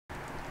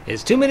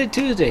It's 2-Minute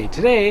Tuesday.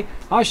 Today,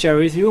 I'll share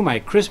with you my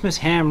Christmas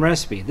ham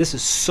recipe. This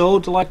is so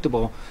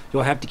delectable,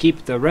 you'll have to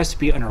keep the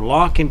recipe under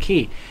lock and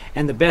key.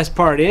 And the best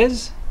part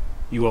is,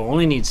 you will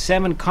only need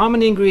 7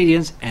 common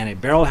ingredients and a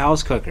barrel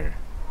house cooker.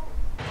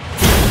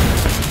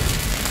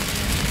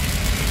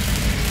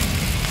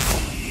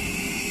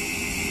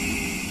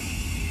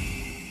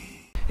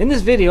 In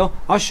this video,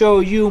 I'll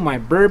show you my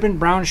bourbon,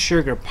 brown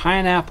sugar,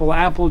 pineapple,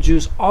 apple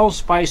juice,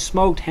 allspice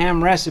smoked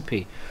ham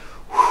recipe.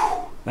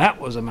 Whew,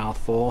 that was a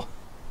mouthful.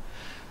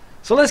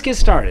 So let's get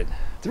started.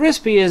 The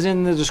recipe is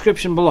in the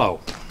description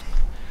below.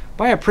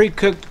 Buy a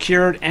pre-cooked,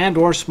 cured,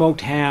 and/or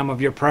smoked ham of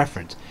your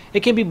preference.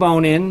 It can be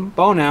bone-in,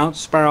 bone-out,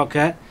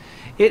 spiral-cut.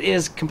 It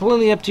is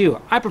completely up to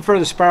you. I prefer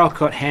the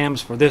spiral-cut hams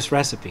for this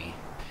recipe.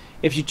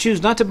 If you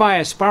choose not to buy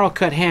a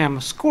spiral-cut ham,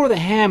 score the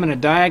ham in a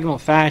diagonal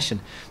fashion.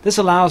 This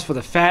allows for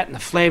the fat and the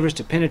flavors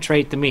to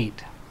penetrate the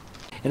meat.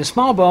 In a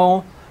small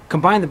bowl,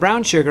 combine the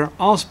brown sugar,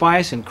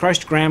 allspice, and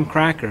crushed graham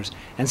crackers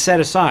and set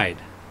aside.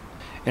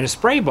 In a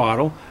spray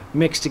bottle,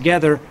 mix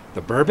together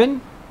the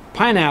bourbon,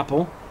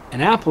 pineapple,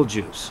 and apple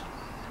juice.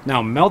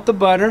 Now melt the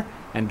butter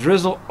and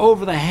drizzle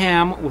over the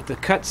ham with the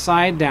cut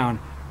side down.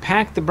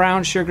 Pack the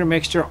brown sugar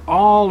mixture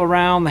all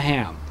around the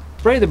ham.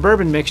 Spray the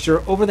bourbon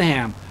mixture over the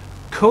ham,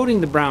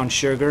 coating the brown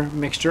sugar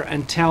mixture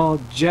until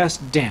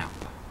just damp.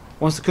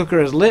 Once the cooker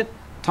is lit,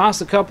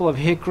 toss a couple of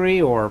hickory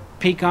or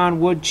pecan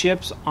wood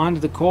chips onto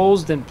the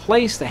coals, then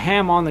place the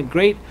ham on the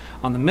grate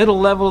on the middle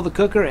level of the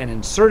cooker and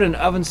insert an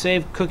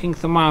oven-safe cooking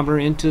thermometer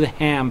into the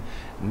ham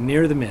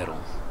near the middle.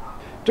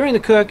 During the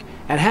cook,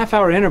 at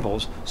half-hour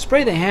intervals,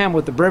 spray the ham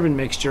with the bourbon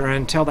mixture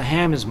until the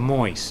ham is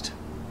moist.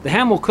 The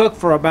ham will cook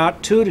for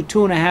about 2 to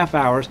 2.5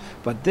 hours,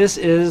 but this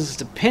is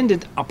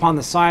dependent upon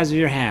the size of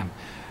your ham.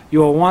 You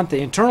will want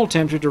the internal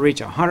temperature to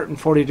reach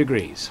 140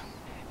 degrees.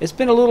 It's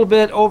been a little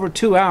bit over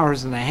 2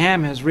 hours and the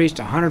ham has reached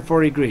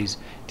 140 degrees.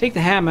 Take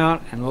the ham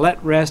out and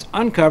let rest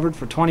uncovered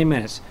for 20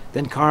 minutes,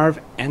 then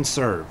carve and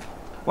serve.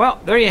 Well,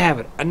 there you have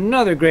it.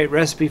 Another great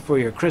recipe for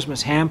your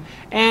Christmas ham,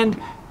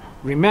 and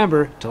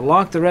remember to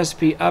lock the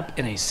recipe up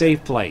in a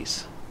safe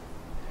place.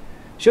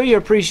 Show your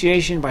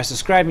appreciation by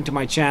subscribing to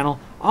my channel.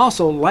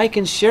 Also, like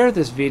and share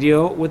this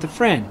video with a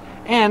friend.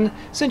 And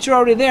since you're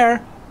already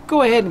there,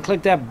 go ahead and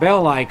click that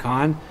bell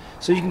icon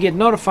so you can get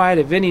notified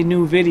of any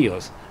new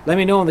videos. Let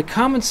me know in the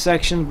comments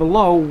section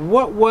below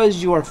what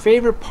was your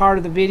favorite part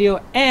of the video,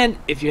 and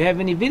if you have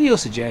any video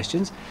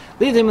suggestions,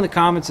 leave them in the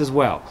comments as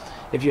well.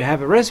 If you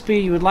have a recipe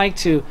you would like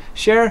to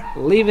share,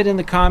 leave it in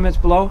the comments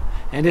below,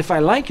 and if I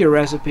like your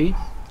recipe,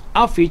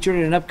 I'll feature it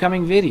in an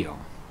upcoming video.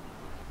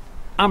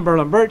 I'm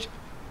Bourbon Birch.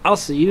 I'll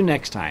see you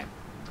next time.